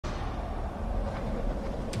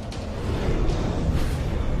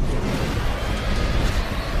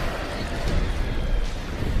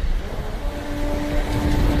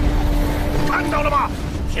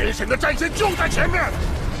险的战线就在前面！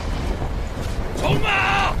冲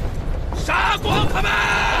啊！杀光他们！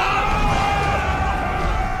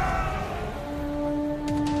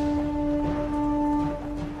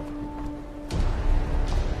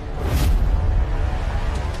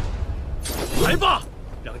来吧，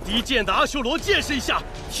让低贱的阿修罗见识一下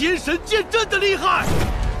天神剑阵的厉害！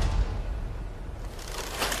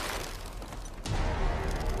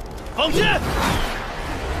放箭！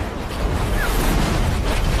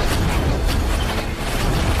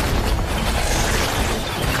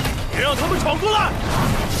别让他们闯过来！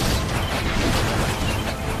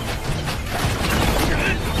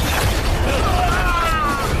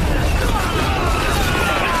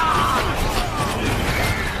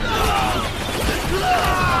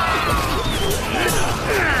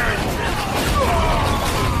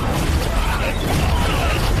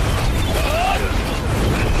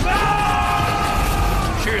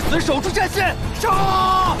誓死守住战线！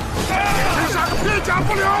杀！天杀个片甲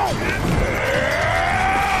不留！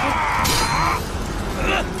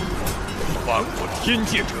犯过天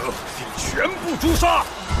界者，定全部诛杀！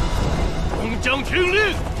众将听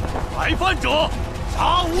令，来犯者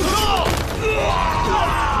杀无赦！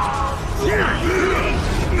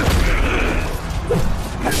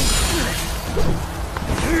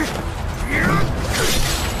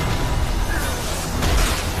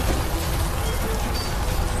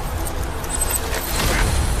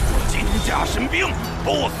金甲神兵，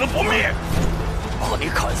不死不灭！把你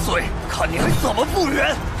砍碎，看你还怎么复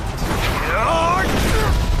原！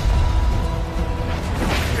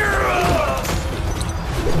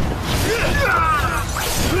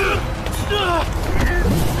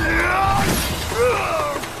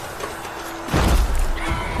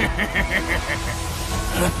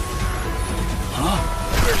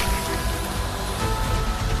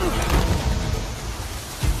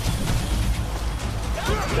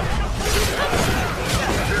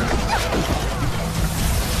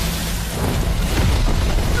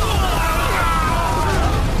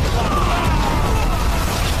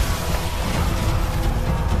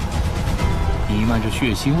弥漫着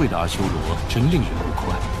血腥味的阿修罗真令人不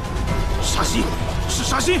快。杀心是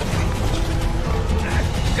杀心，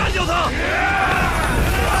干掉他！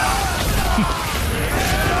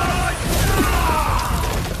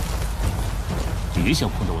别想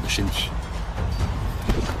碰到我的身体！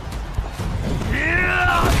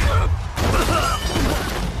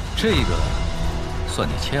这个算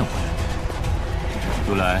你欠我的。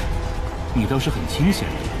如来，你倒是很清闲。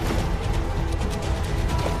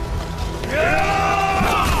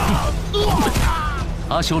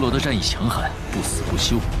阿修罗的战意强悍，不死不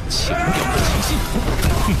休，强调不清心。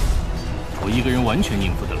哼，我一个人完全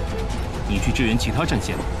应付得了。你去支援其他战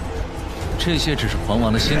线吧。这些只是皇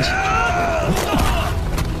王的先遣之人，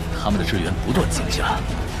他们的支援不断增加，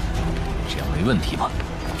这样没问题吗？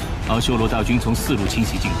阿修罗大军从4路侵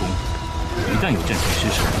袭进攻，一旦有战线失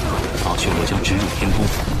守，阿修罗将直入天宫，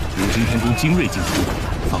入侵天宫精锐进攻，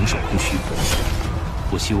防守空虚。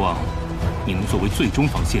我希望你能作为最终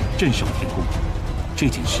防线镇守天宫。这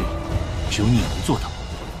件事只有你能做到。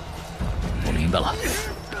我明白了，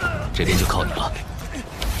这边就靠你了。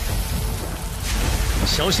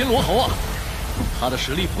小心罗侯啊，他的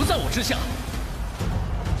实力不在我之下。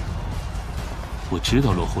我知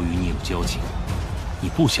道罗侯与你有交情，你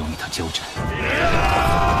不想与他交战，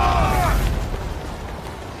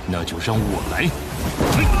那就让我来。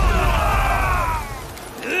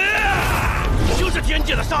就是天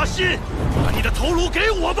界的杀心，把你的头颅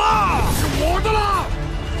给我吧！是我的了。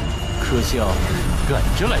可笑，赶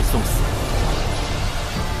着来送死，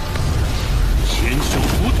千手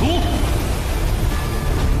浮屠！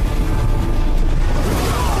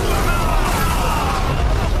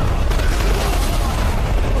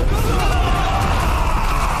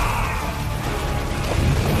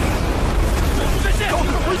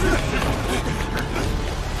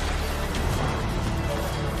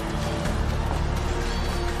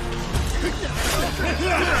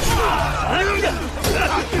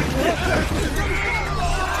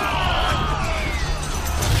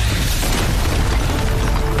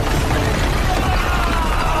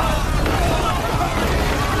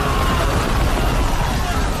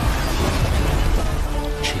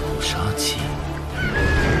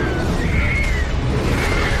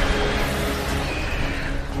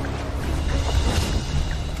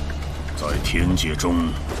天界中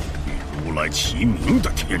与如来齐名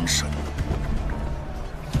的天神，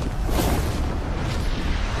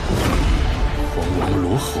皇王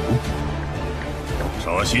罗侯，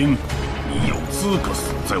沙欣，你有资格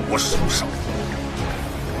死在我手上。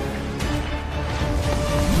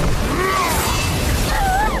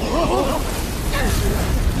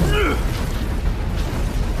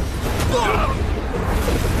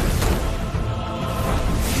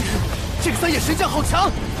这个三眼神将好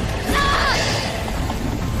强！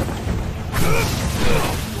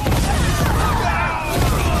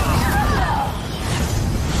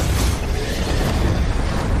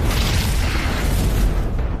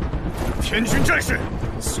天军战士，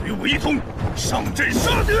随我一同上阵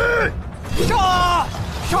杀敌！杀！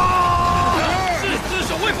杀！誓死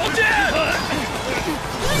守卫防线！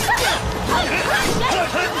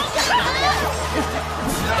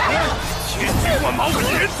千军万马，我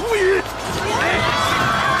也足矣。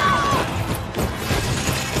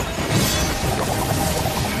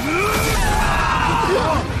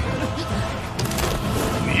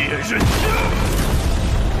灭刃！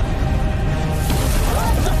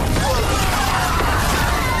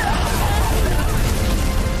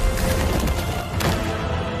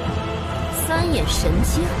三眼神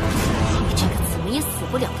将，你这个怎么也死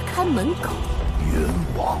不了的看门狗！冤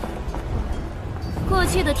枉！过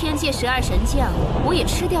去的天界12神将，我也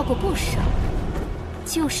吃掉过不少，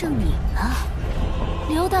就剩你了。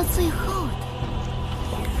留到最后的，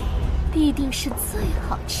必定是最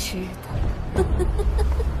好吃的。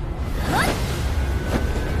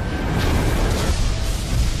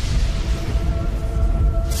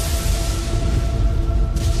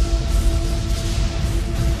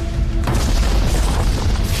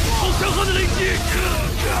好强悍的灵气！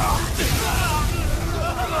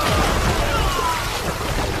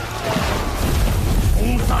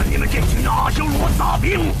冲散你们这群阿修罗杂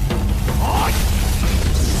兵！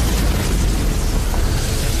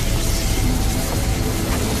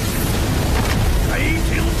雷霆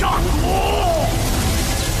战鼓！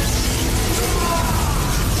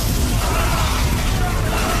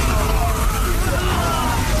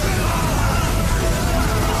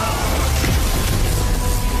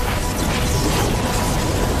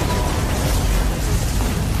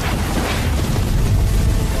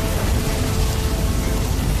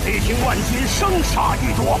雷霆万钧，生杀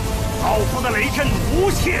予夺，造出的雷阵无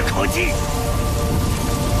懈可击。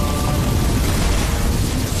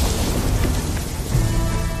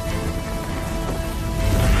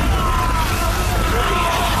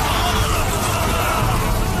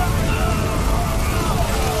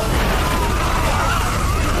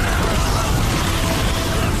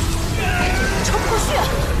冲不过去啊！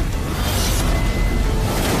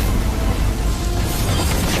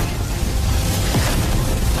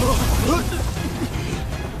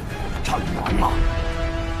战完了！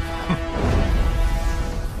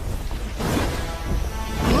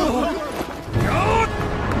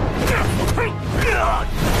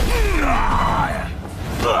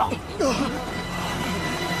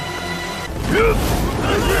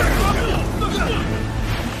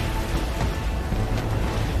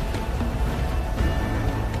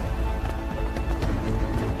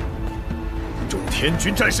众天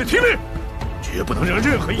军战士听令，绝不能让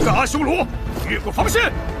任何一个阿修罗越过防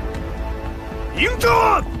线！迎战！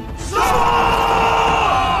杀！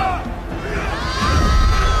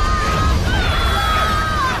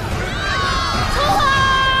冲啊！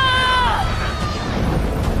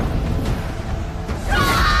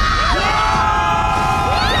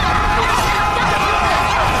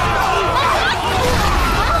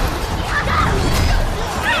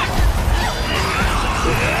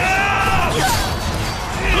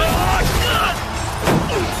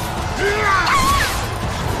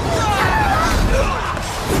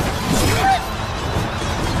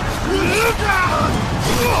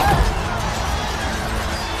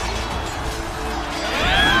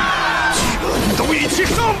全都一起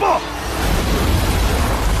上吧！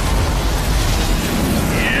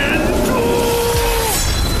天诛！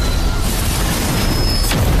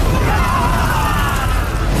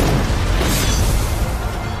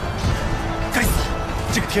该死！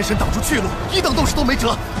这个天神挡住去路，一等斗士都没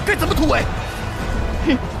辙，该怎么突围？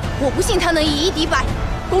哼，我不信他能以一敌百。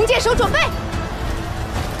弓箭手准备，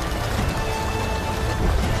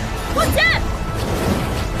往前！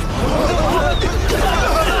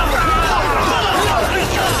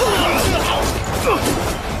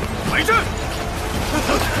来阵！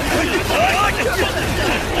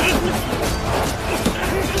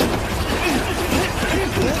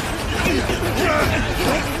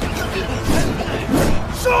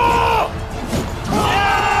杀！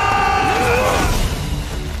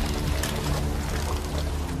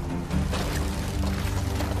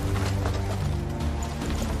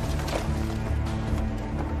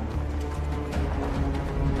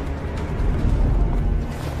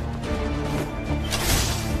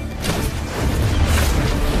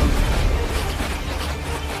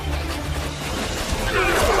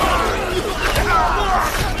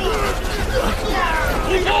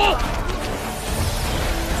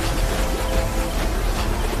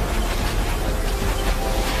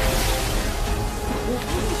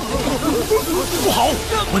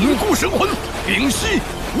稳固神魂，屏息，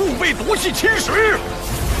勿被毒气侵蚀。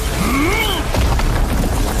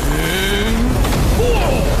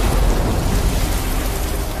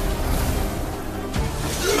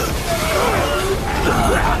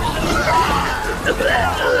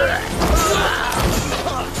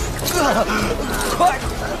快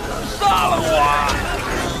杀了我！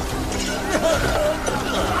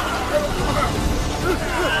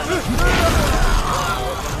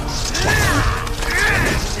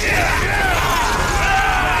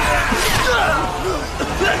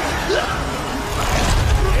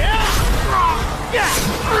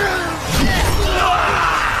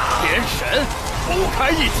天神，不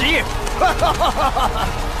开一击！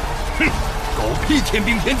哼，狗屁天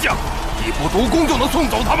兵天将，一步毒弓就能送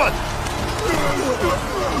走他们！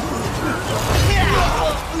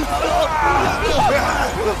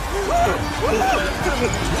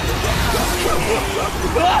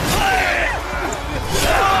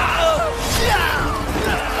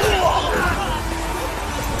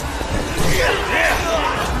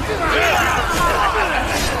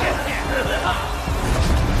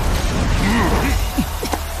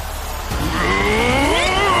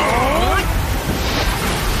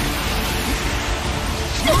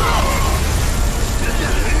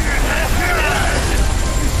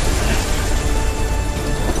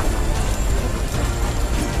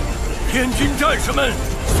天军战士们，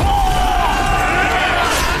杀！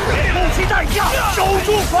不惜代价守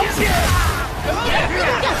住防线。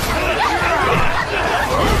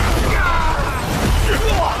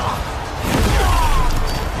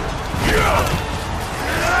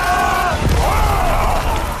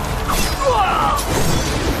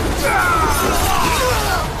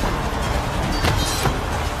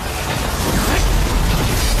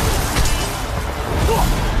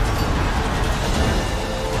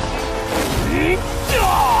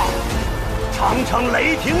尝尝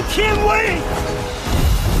雷霆天威！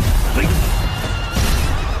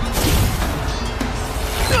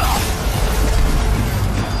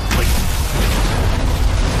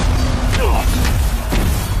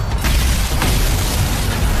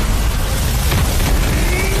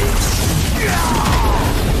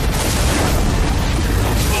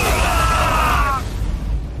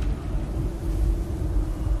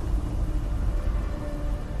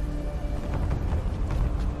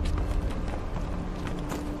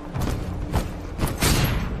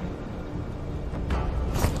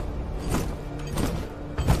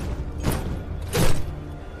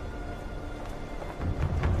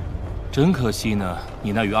真可惜呢，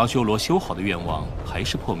你那与阿修罗修好的愿望还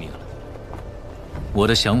是破灭了。我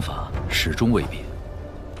的想法始终未变。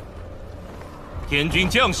天军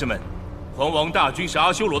将士们，皇王大军是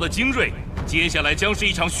阿修罗的精锐，接下来将是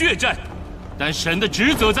一场血战，但神的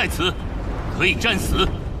职责在此，可以战死，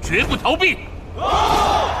绝不逃避。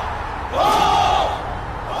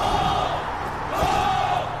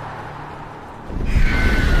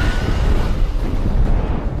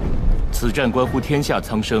此战关乎天下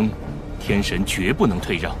苍生。天神绝不能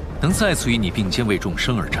退让，能再次与你并肩为众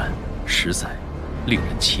生而战，实在令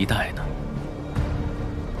人期待呢。